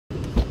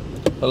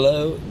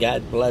Hello,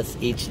 God bless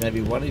each and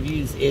every one of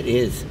you. It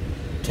is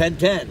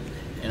 10:10,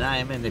 and I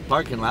am in the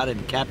parking lot in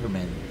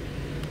Capperman.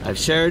 I've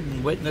shared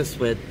and witnessed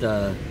with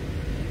a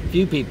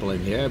few people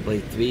in here, I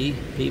believe 3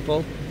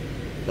 people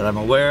that I'm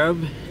aware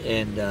of,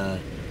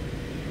 and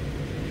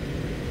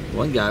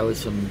one guy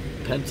was from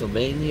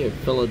Pennsylvania or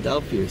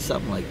Philadelphia or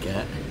something like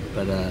that.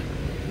 But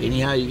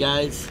anyhow, you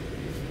guys,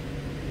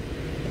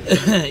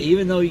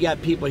 even though you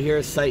got people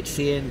here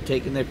sightseeing,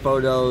 taking their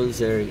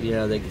photos, or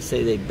they can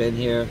say they've been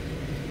here,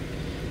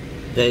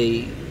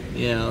 they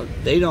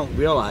don't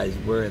realize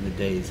we're in the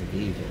days of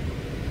evil.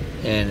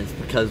 And it's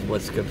because of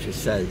what Scripture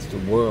says, the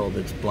world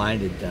that's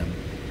blinded them.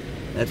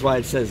 That's why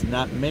it says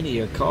not many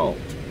are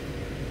called.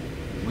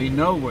 We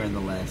know we're in the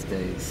last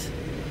days.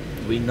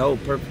 We know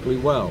perfectly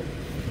well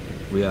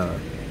we are.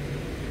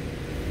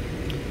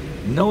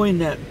 Knowing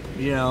that,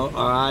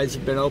 our eyes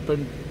have been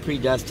opened,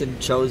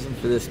 predestined, chosen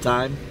for this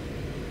time,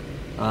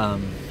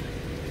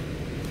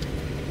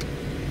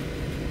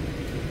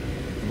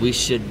 we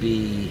should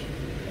be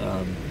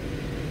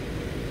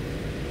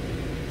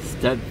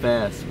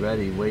steadfast,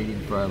 ready, waiting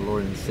for our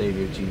Lord and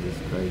Savior, Jesus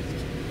Christ.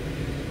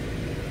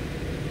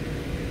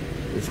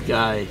 This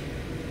guy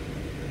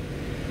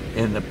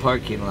in the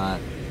parking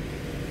lot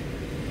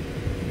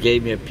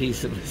gave me a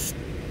piece of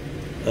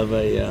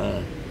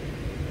a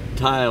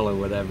tile or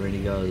whatever, and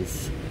he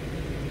goes,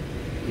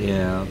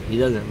 he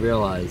doesn't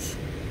realize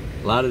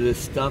a lot of this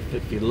stuff,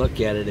 if you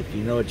look at it, if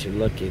you know what you're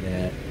looking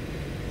at,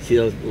 see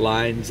those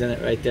lines in it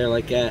right there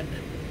like that?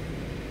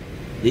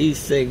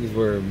 These things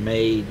were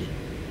made,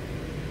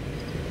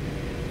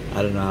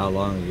 I don't know how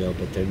long ago,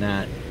 but they're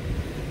not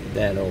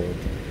that old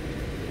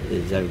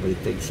as everybody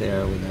thinks they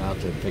are when they're out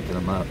there picking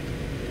them up.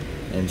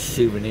 And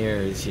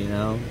souvenirs, I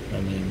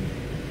mean,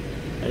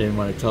 I didn't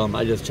want to tell them.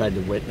 I just tried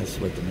to witness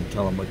with them and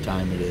tell them what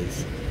time it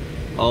is.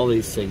 All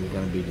these things are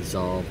going to be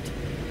dissolved.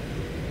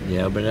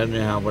 But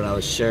anyhow, when I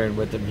was sharing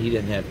with him, he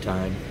didn't have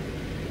time.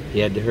 He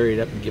had to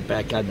hurry up and get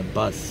back on the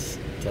bus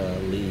to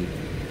leave.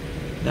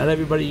 Not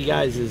everybody, you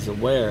guys, is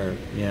aware.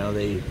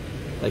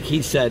 Like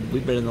he said,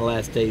 we've been in the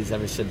last days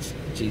ever since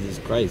Jesus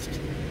Christ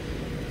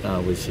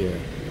was here.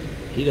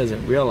 He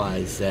doesn't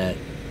realize that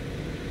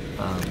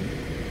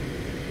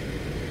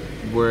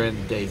we're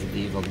in the days of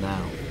evil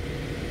now.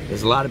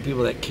 There's a lot of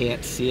people that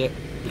can't see it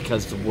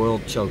because the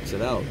world chokes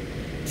it out.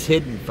 It's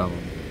hidden from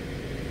them.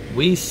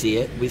 We see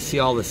it. We see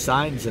all the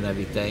signs and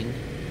everything.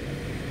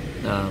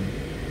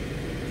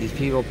 These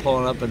people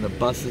pulling up in the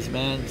buses,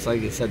 man, it's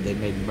like I said, they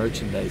made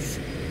merchandise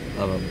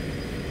of them.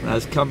 When I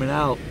was coming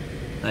out,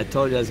 and I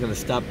told you I was going to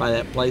stop by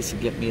that place and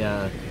get me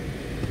a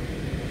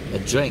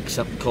drink,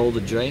 something cold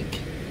to drink.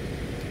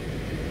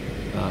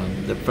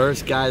 The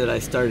first guy that I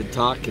started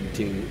talking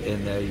to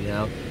in there,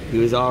 he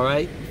was all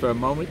right for a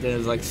moment. Then it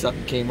was like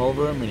something came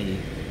over him, and he,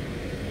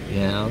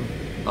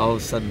 all of a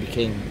sudden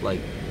became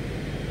like,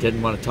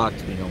 didn't want to talk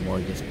to me no more.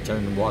 Just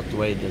turned and walked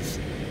away, just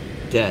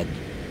dead.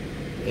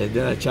 And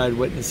then I tried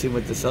witnessing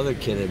with this other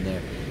kid in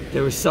there.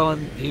 They were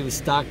selling, he was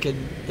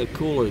stocking the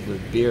coolers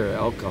with beer,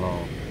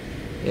 alcohol.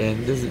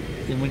 And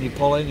when you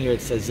pull in here,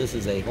 it says this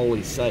is a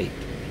holy site,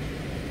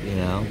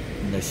 and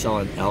they're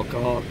selling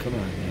alcohol. Come on,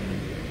 man.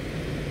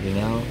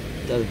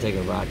 It doesn't take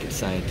a rocket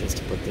scientist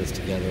to put this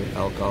together.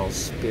 Alcohol,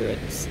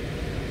 spirits,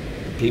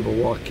 the people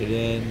walking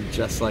in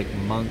dressed like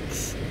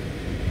monks.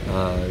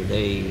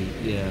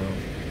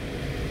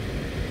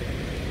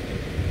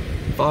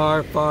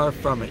 Far, far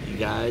from it, you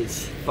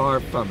guys. Far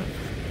from it.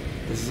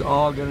 This is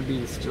all going to be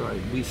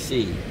destroyed. We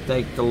see.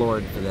 Thank the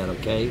Lord for that,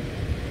 okay?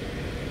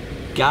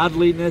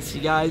 Godliness,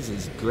 you guys,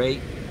 is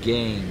great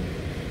gain.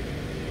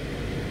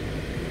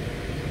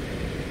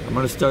 I'm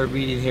going to start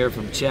reading here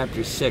from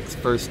chapter 6,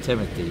 1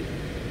 Timothy.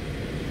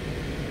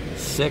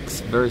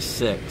 6, verse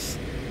 6.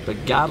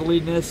 But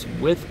godliness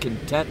with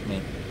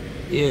contentment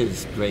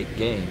is great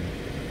gain.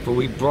 For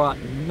we brought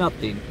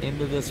nothing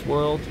into this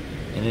world,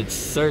 and it's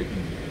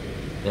certain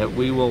that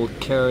we will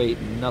carry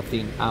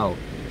nothing out.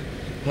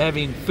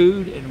 Having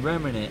food and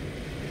raiment,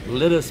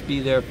 let us be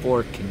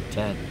therefore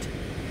content.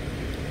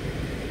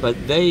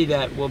 But they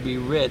that will be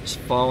rich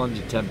fall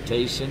into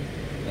temptation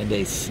and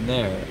a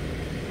snare.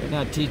 They're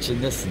not teaching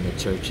this in the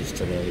churches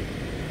today.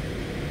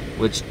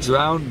 Which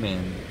drown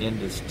men in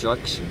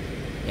destruction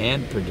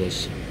and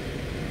perdition.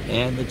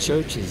 And the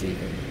churches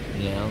even.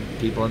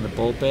 People in the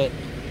pulpit.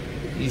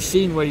 You've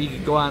seen where you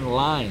can go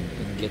online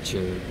and get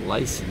your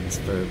license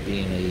for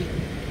being a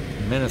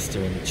minister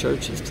in the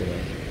churches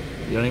today.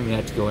 You don't even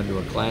have to go into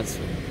a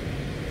classroom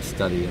to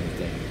study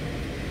anything.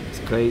 It's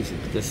crazy,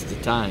 but this is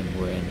the time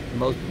we're in.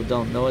 Most people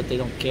don't know it, they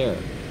don't care.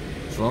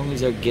 As long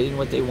as they're getting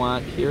what they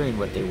want, hearing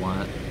what they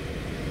want.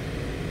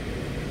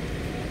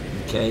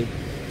 Okay?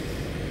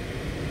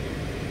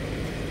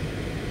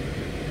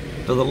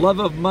 For the love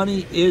of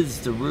money is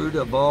the root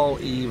of all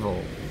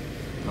evil.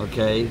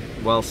 Okay?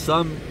 While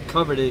some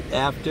coveted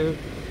after,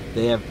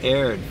 they have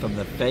erred from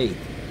the faith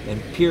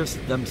and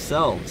pierced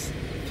themselves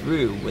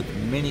through with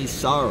many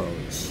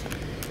sorrows.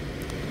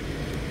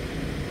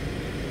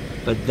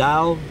 But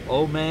thou,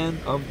 O man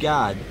of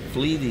God,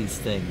 flee these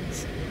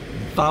things,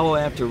 and follow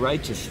after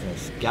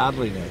righteousness,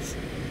 godliness,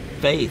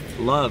 faith,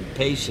 love,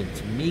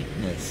 patience,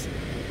 meekness.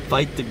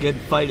 Fight the good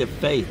fight of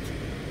faith.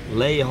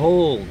 Lay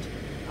hold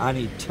on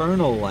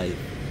eternal life,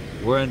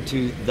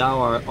 whereunto thou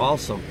art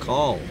also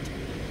called.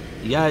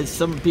 You guys,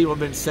 some people have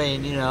been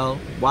saying, you know,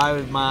 why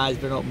have my eyes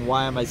been open?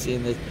 Why am I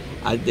seeing this?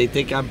 They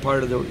think I'm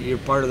part of you're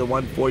part of the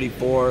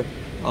 144,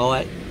 all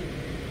that.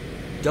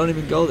 Don't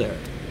even go there.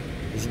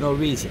 There's no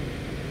reason.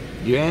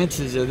 Your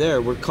answers are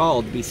there. We're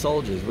called to be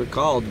soldiers. We're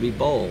called to be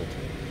bold.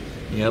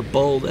 You know,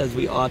 bold as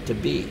we ought to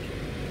be.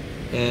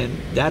 And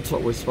that's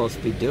what we're supposed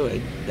to be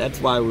doing. That's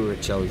why we were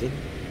chosen.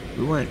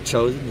 We weren't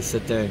chosen to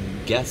sit there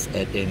and guess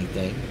at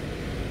anything.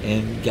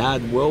 And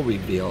God will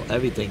reveal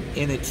everything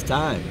in its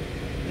time.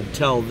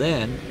 Until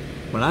then,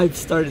 when I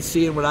started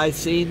seeing what I've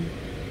seen,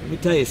 let me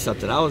tell you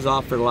something. I was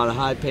offered a lot of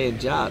high-paying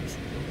jobs.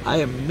 I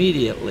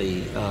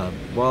immediately,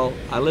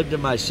 I lived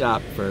in my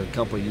shop for a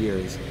couple of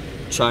years,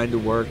 trying to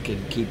work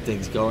and keep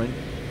things going.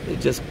 It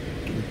just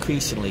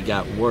increasingly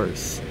got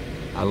worse.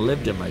 I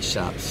lived in my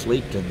shop,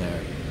 slept in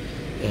there,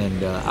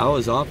 and I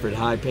was offered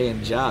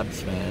high-paying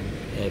jobs, man.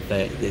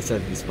 They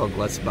said if you spoke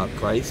less about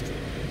Christ,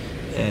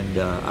 and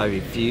I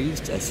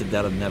refused. I said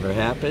that'll never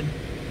happen,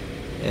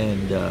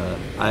 and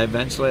I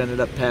eventually ended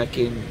up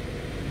packing.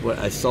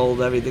 I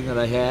sold everything that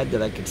I had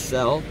that I could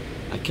sell.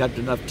 I kept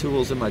enough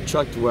tools in my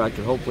truck to where I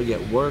could hopefully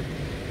get work,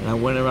 and I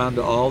went around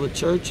to all the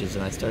churches,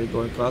 and I started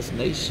going across the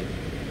nation.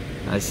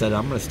 And I said,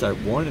 I'm going to start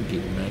warning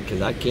people, man,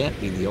 because I can't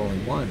be the only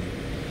one.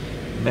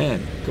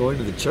 Man, going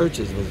to the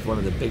churches was one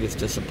of the biggest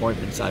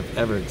disappointments I've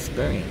ever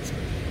experienced,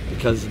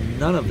 because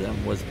none of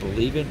them was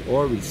believing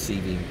or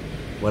receiving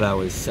what I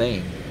was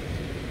saying.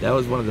 That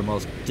was one of the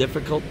most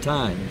difficult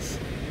times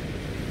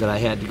that I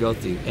had to go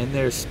through, and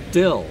they're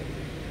still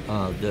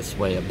this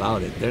way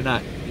about it. They're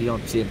not, you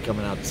don't see them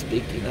coming out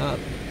speaking up,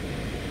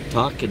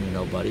 talking to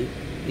nobody.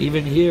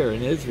 Even here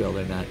in Israel,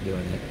 they're not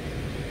doing it.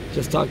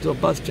 Just talk to a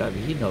bus driver,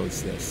 he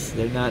knows this.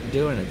 They're not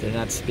doing it, they're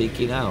not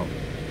speaking out.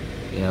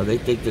 You know, they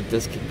think that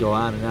this could go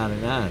on and on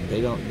and on.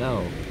 They don't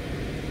know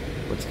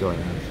what's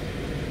going on.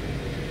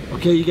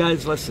 Okay, you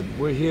guys, listen,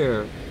 we're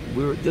here.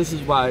 This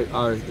is why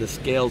the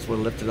scales were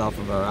lifted off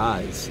of our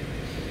eyes.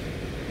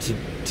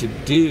 To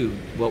do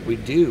what we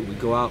do, we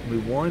go out and we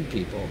warn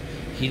people.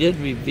 He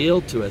didn't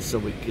reveal to us so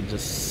we could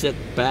just sit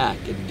back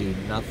and do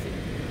nothing.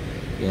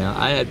 You know,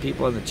 I had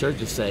people in the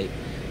churches say,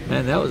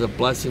 man, that was a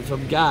blessing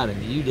from God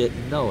and you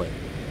didn't know it.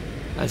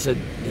 I said,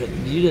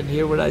 you didn't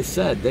hear what I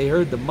said. They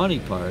heard the money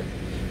part,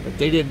 but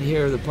they didn't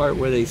hear the part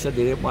where they said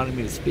they didn't want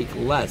me to speak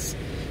less.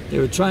 They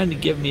were trying to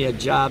give me a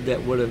job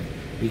that would have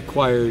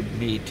required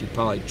me to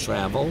probably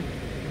travel,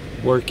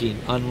 working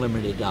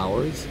unlimited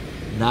hours,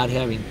 not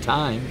having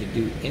time to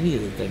do any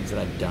of the things that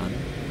I've done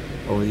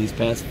over these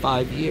past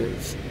 5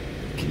 years.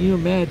 Can you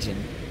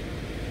imagine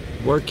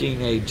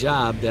working a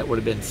job that would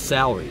have been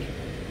salary?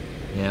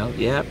 You know,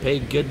 yeah,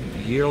 paid good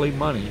yearly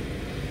money,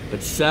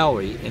 but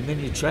salary, and then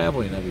you're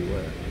traveling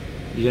everywhere.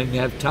 You didn't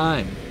have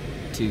time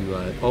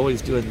to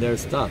always doing their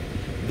stuff.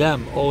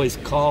 Them always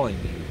calling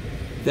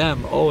you.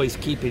 Them always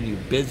keeping you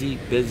busy,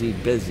 busy,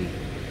 busy.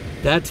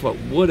 That's what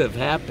would have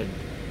happened.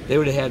 They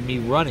would have had me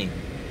running,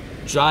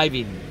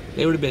 driving.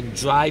 They would have been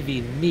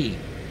driving me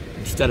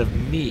instead of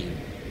me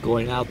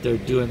going out there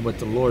doing what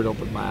the Lord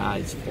opened my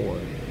eyes for.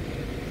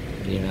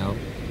 You know,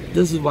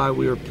 this is why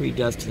we were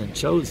predestined and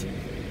chosen,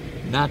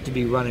 not to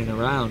be running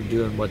around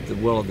doing what the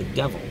will of the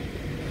devil.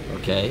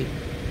 Okay?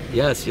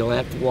 Yes, you'll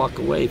have to walk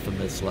away from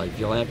this life.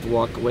 You'll have to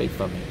walk away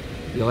from it.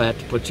 You'll have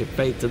to put your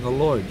faith in the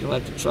Lord. You'll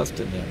have to trust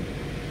in Him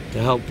to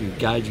help you,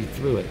 guide you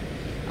through it.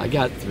 I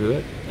got through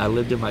it. I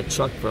lived in my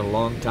truck for a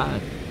long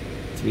time,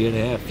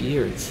 3.5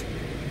 years,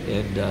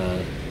 and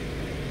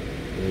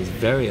it was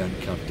very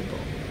uncomfortable.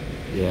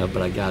 Yeah,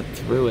 but I got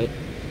through it,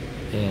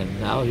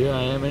 and now here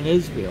I am in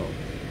Israel.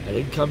 I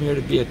didn't come here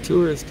to be a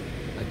tourist.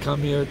 I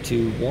come here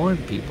to warn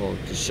people,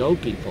 to show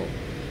people,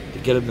 to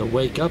get them to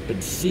wake up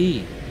and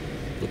see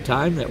the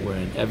time that we're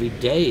in. Every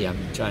day I'm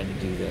trying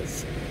to do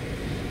this.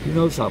 Who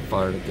knows how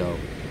far to go?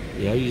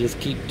 You know, you just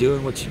keep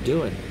doing what you're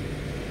doing.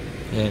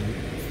 And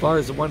as far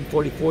as the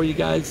 144, you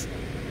guys,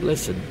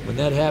 listen, when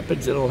that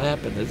happens, it'll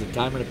happen. There's a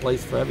time and a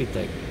place for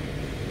everything.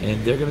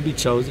 And they're going to be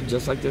chosen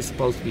just like they're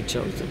supposed to be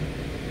chosen.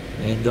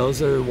 And those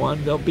that are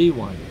one, they'll be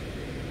one.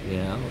 You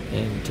know,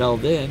 and until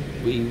then,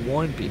 we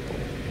warn people.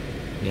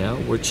 You know,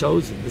 we're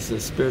chosen. This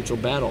is a spiritual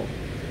battle,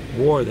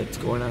 war that's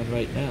going on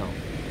right now.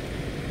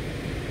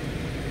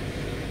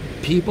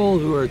 People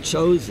who are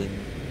chosen,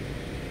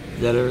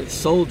 that are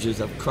soldiers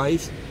of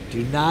Christ,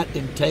 do not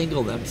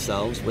entangle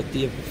themselves with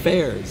the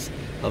affairs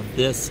of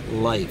this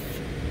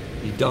life.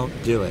 You don't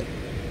do it.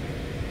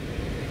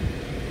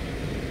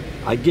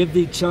 I give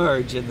thee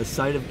charge in the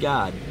sight of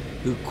God,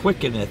 who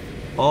quickeneth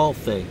all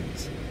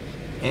things,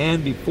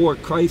 and before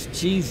Christ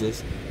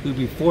Jesus, who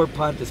before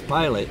Pontius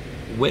Pilate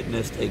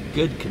witnessed a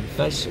good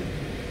confession,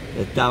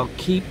 that thou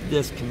keep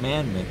this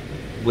commandment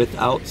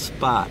without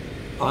spot,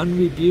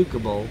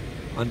 unrebukable,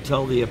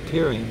 until the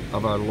appearing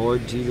of our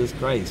Lord Jesus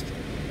Christ,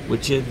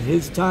 which in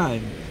his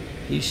time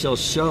he shall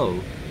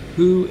show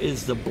who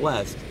is the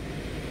blessed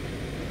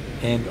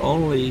and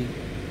only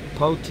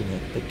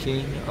omnipotent, the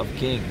King of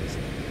kings,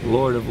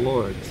 Lord of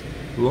lords,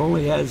 who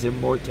only has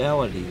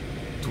immortality,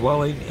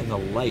 dwelling in the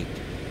light,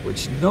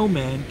 which no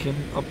man can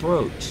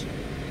approach,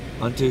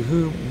 unto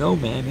whom no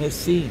man has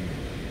seen,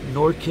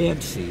 nor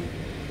can see,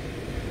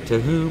 to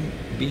whom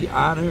be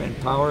honor and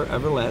power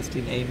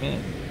everlasting.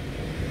 Amen.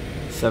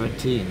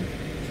 17.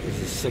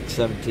 This is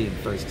 6:17,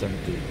 1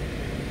 Timothy.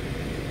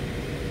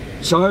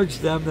 Charge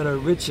them that are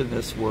rich in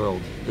this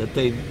world, that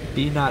they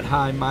be not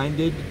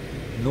high-minded,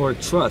 nor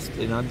trust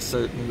in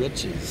uncertain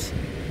riches,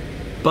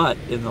 but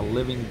in the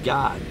living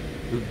God,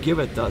 who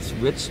giveth us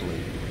richly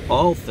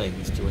all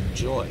things to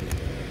enjoy.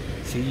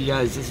 See, you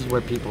guys, this is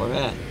where people are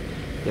at.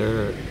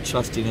 They're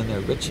trusting in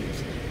their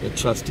riches. They're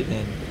trusting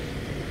in...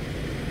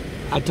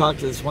 I talked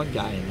to this one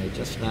guy in there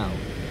just now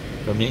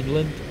from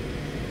England,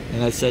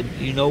 and I said,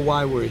 you know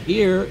why we're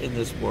here in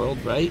this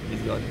world, right? And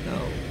he's going,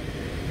 no.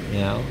 You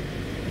know?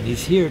 And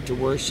he's here to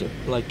worship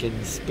like in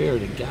the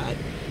spirit of God.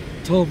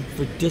 I told him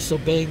for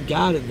disobeying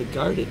God in the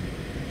garden,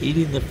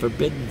 eating the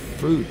forbidden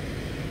fruit.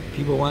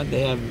 People want to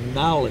have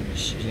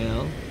knowledge, you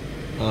know,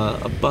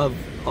 above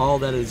all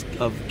that is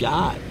of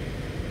God.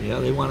 You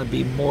know, they want to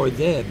be more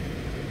than.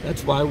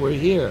 That's why we're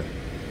here,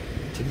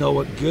 to know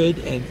what good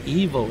and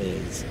evil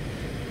is.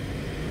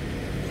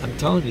 I'm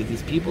telling you,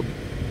 these people,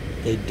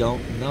 they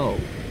don't know.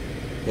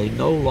 They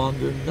no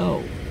longer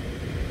know.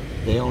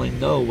 They only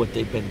know what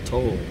they've been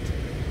told,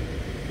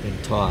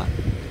 been taught.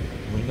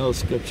 We know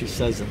Scripture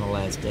says in the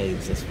last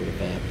days this would have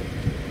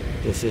happened.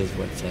 This is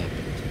what's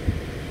happened.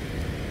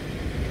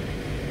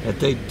 That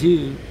they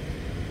do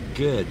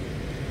good,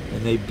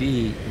 and they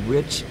be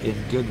rich in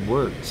good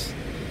works,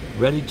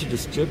 ready to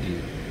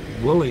distribute,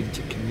 willing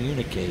to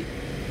communicate,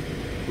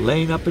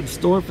 laying up in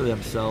store for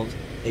themselves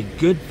a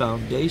good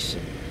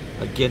foundation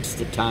against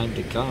the time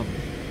to come,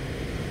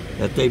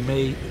 that they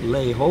may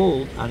lay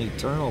hold on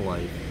eternal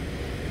life.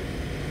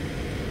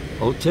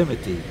 O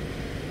Timothy,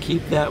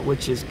 keep that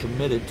which is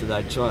committed to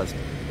thy trust.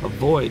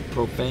 Avoid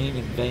profane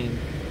and vain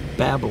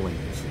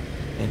babblings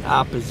and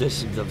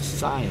oppositions of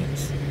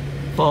science,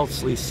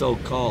 falsely so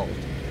called.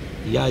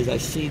 You guys,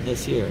 I've seen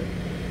this here,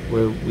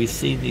 where we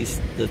see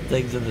the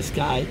things in the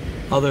sky,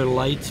 other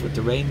lights with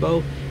the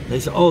rainbow. They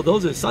say, oh,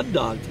 those are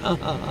sundogs.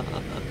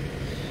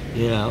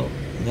 You know,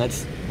 and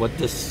that's what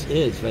this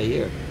is right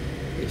here.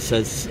 It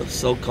says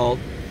so-called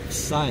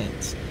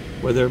science,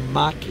 where they're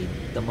mocking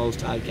the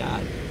Most High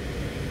God.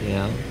 You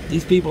know,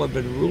 these people have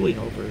been ruling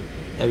over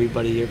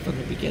everybody here from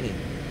the beginning,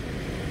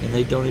 and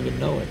they don't even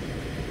know it.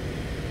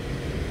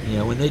 You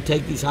know, when they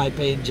take these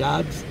high-paying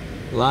jobs,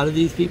 a lot of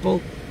these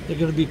people, they're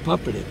going to be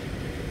puppeted.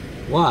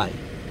 Why?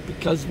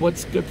 Because what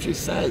Scripture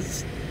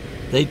says.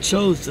 They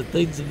chose the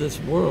things of this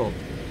world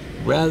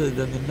rather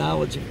than the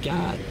knowledge of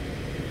God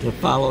to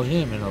follow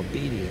Him in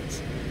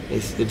obedience.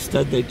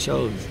 Instead, they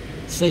chose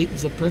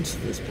Satan's the prince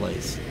of this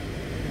place,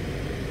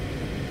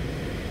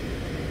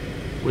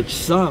 which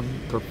some,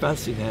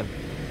 professing, have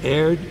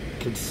erred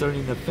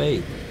concerning the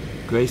faith.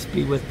 Grace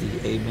be with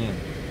thee. Amen.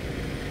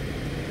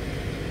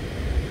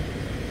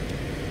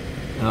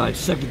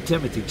 2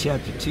 Timothy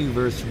chapter 2,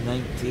 verse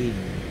 19,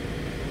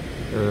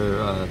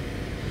 or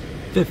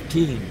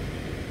 15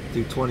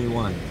 through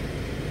 21.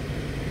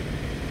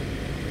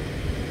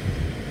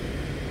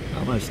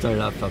 I'm going to start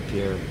off up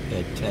here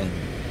at 10.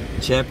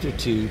 Chapter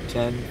 2,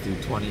 10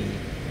 through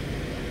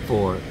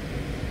 24.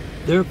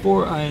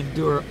 Therefore I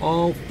endure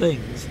all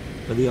things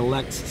for the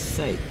elect's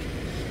sake,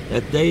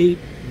 that they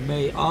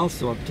may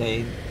also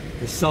obtain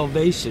the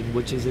salvation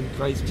which is in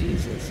Christ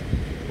Jesus,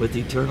 with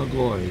eternal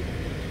glory.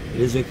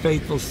 It is a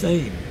faithful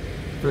saying,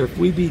 for if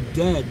we be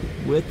dead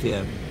with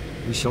him,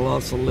 we shall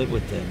also live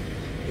with him.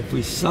 If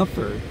we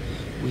suffer,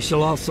 we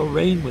shall also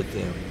reign with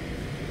him.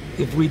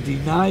 If we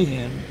deny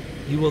him,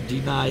 he will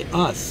deny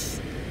us.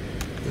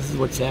 This is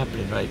what's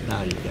happening right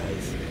now, you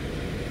guys.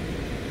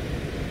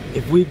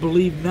 If we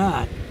believe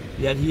not,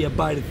 yet he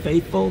abideth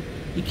faithful,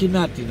 he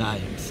cannot deny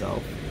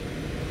himself.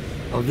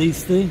 Of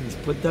these things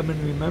put them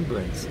in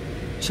remembrance,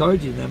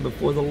 charging them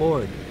before the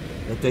Lord,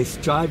 that they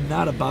strive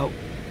not about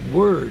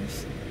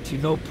words to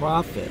no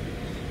profit,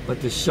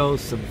 but to show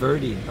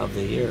subverting of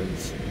the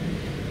hearers.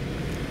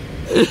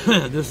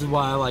 This is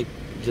why I like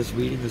just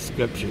reading the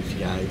Scriptures, you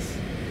guys.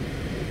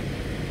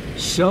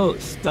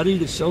 Study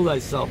to show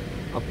thyself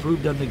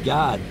approved unto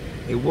God,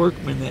 a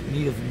workman that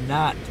needeth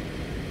not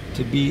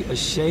to be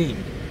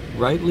ashamed,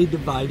 rightly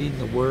dividing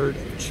the word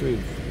of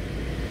truth.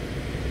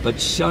 But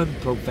shun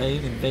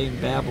profane and vain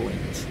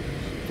babblings,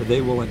 for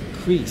they will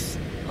increase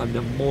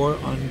unto more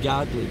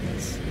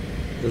ungodliness.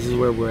 This is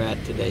where we're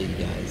at today, you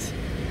guys.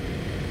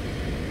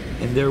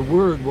 And their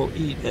word will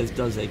eat as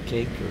does a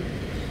canker,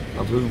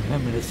 of whom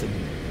Hymenaeus and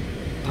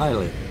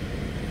Pilate,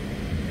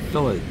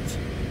 Philip,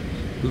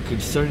 who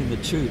concerning the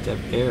truth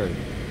have erred,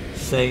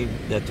 saying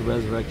that the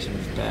resurrection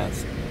is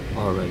past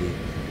already,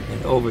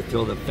 and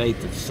overthrow the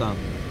faith of some.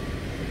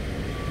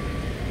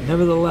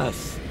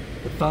 Nevertheless,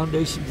 the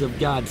foundations of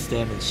God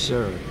standeth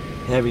sure,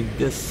 having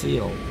this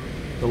seal,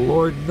 the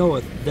Lord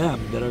knoweth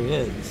them that are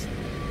his,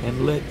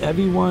 and let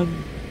every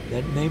one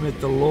that nameth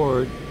the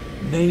Lord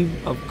name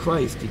of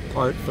Christ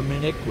depart from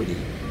iniquity.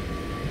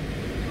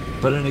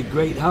 But in a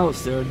great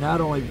house there are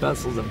not only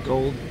vessels of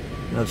gold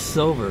and of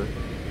silver,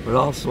 but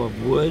also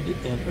of wood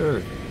and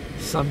earth,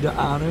 some to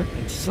honor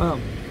and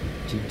some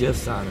to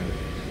dishonor.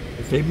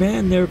 If a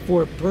man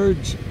therefore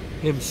purge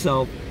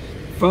himself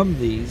from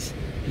these,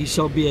 he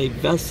shall be a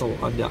vessel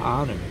unto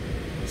honor,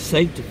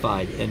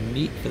 sanctified and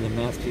meet for the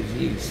master's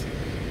use,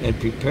 and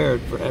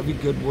prepared for every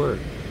good work.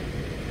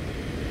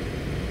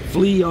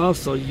 Flee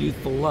also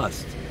youthful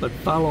lust, but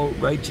follow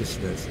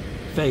righteousness,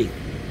 faith,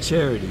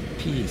 charity,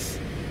 peace,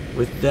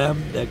 with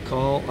them that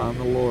call on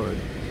the Lord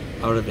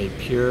out of a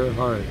pure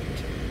heart.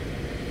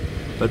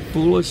 But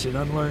foolish and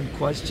unlearned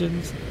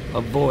questions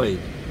avoid,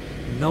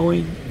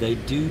 knowing they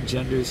do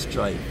gender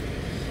strife.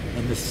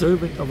 And the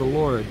servant of the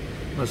Lord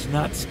must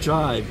not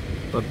strive,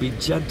 but be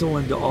gentle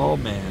unto all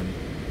man,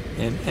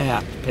 and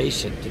apt,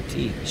 patient to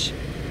teach.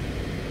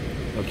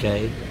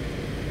 Okay?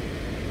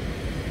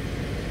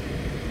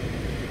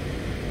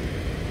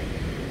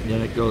 And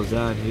then it goes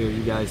on here,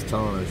 you guys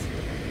telling us,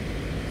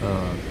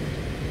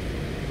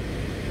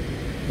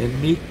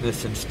 in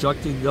meekness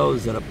instructing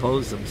those that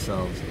oppose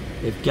themselves.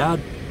 If God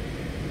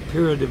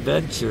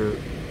peradventure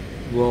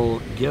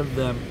will give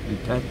them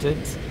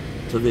repentance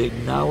to the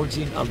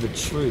acknowledging of the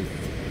truth,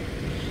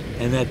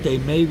 and that they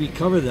may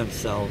recover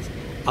themselves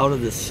out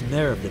of the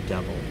snare of the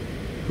devil,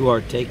 who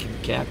are taken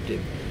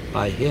captive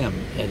by him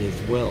at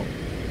his will.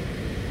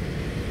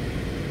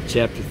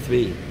 Chapter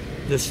 3.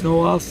 This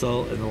know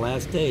also, in the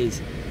last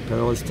days,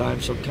 perilous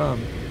times shall come.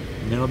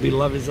 Men will be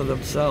lovers of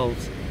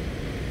themselves.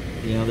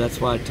 You know, that's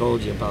why I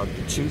told you about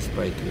the truth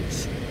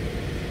breakers.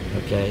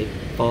 Okay?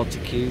 False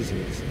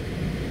accusers.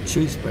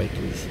 Truth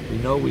breakers. We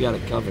know we got a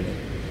covenant.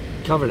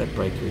 Covenant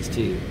breakers,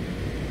 too.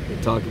 We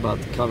talk about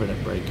the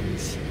covenant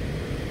breakers.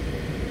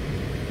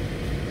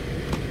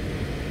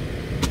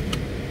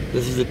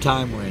 This is the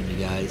time we're in,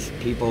 you guys.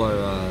 People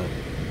are,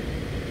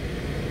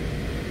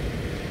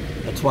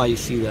 that's why you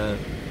see the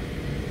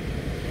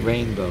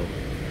rainbow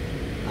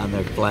on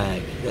their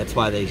flag. That's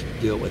why they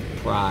do it with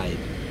pride.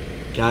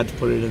 God's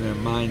put it in their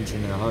minds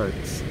and their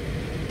hearts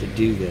to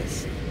do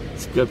this.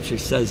 Scripture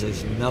says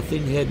there's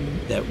nothing hidden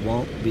that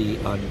won't be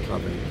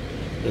uncovered.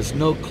 There's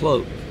no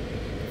cloak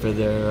for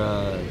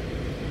their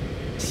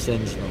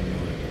sins no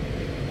more.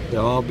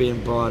 They're all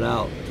being brought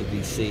out to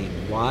be seen.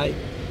 Why?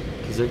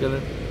 Because they're going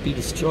to be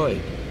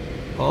destroyed.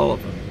 All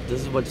of them.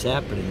 This is what's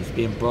happening. It's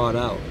being brought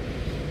out.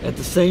 At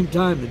the same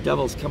time, the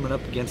devil's coming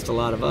up against a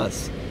lot of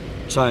us,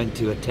 trying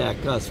to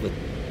attack us with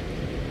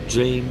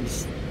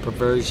dreams,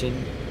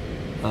 perversion.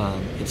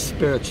 It's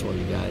spiritual,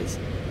 you guys.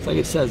 It's like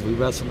it says, we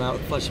wrestle not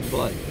with flesh and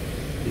blood.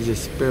 These are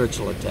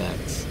spiritual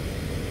attacks.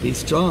 Be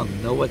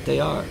strong. Know what they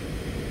are.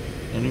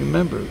 And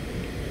remember,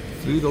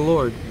 through the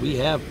Lord, we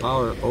have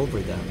power over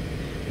them.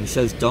 And he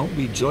says, don't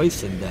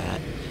rejoice in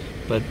that,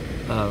 but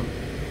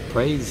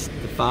praise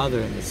the Father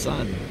and the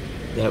Son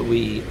that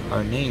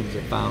our names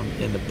are found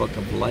in the book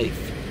of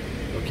life.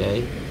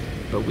 Okay?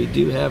 But we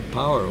do have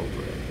power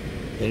over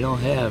it. They don't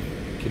have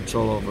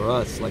control over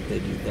us like they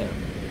do them.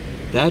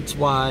 That's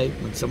why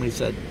when somebody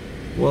said,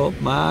 well,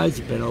 my eyes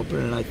have been open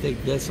and I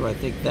think this or I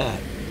think that.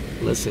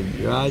 Listen,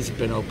 your eyes have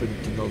been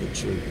opened to know the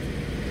truth.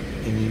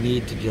 And you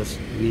need to just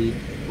read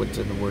what's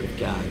in the Word of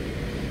God.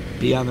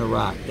 Be on the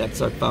rock.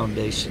 That's our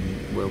foundation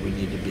where we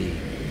need to be.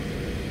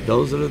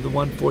 Those that are the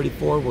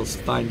 144 will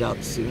find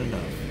out soon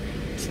enough.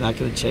 It's not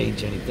going to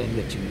change anything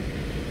that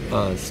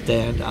you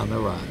stand on the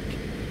rock,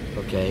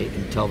 okay,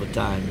 until the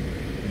time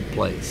and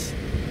place.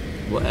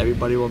 Well,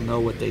 everybody will know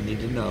what they need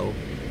to know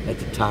at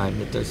the time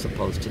that they're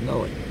supposed to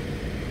know it.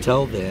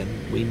 Till then,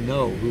 we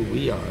know who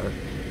we are,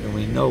 and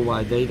we know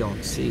why they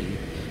don't see,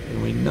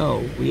 and we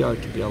know we are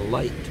to be a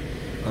light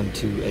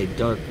unto a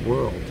dark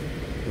world,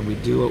 and we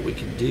do what we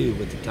can do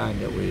with the time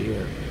that we're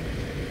here.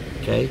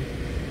 Okay?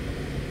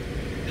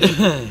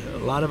 A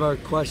lot of our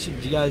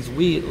questions, you guys,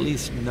 we at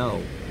least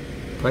know.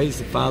 Praise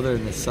the Father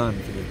and the Son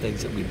for the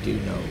things that we do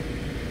know.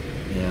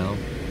 You know?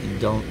 And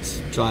don't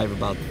strive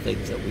about the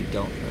things that we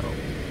don't know.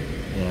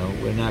 You know,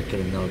 we're not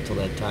going to know until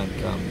that time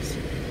comes.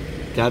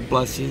 God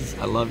bless you.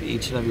 I love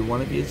each and every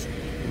one of you.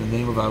 In the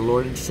name of our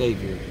Lord and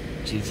Savior,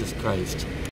 Jesus Christ.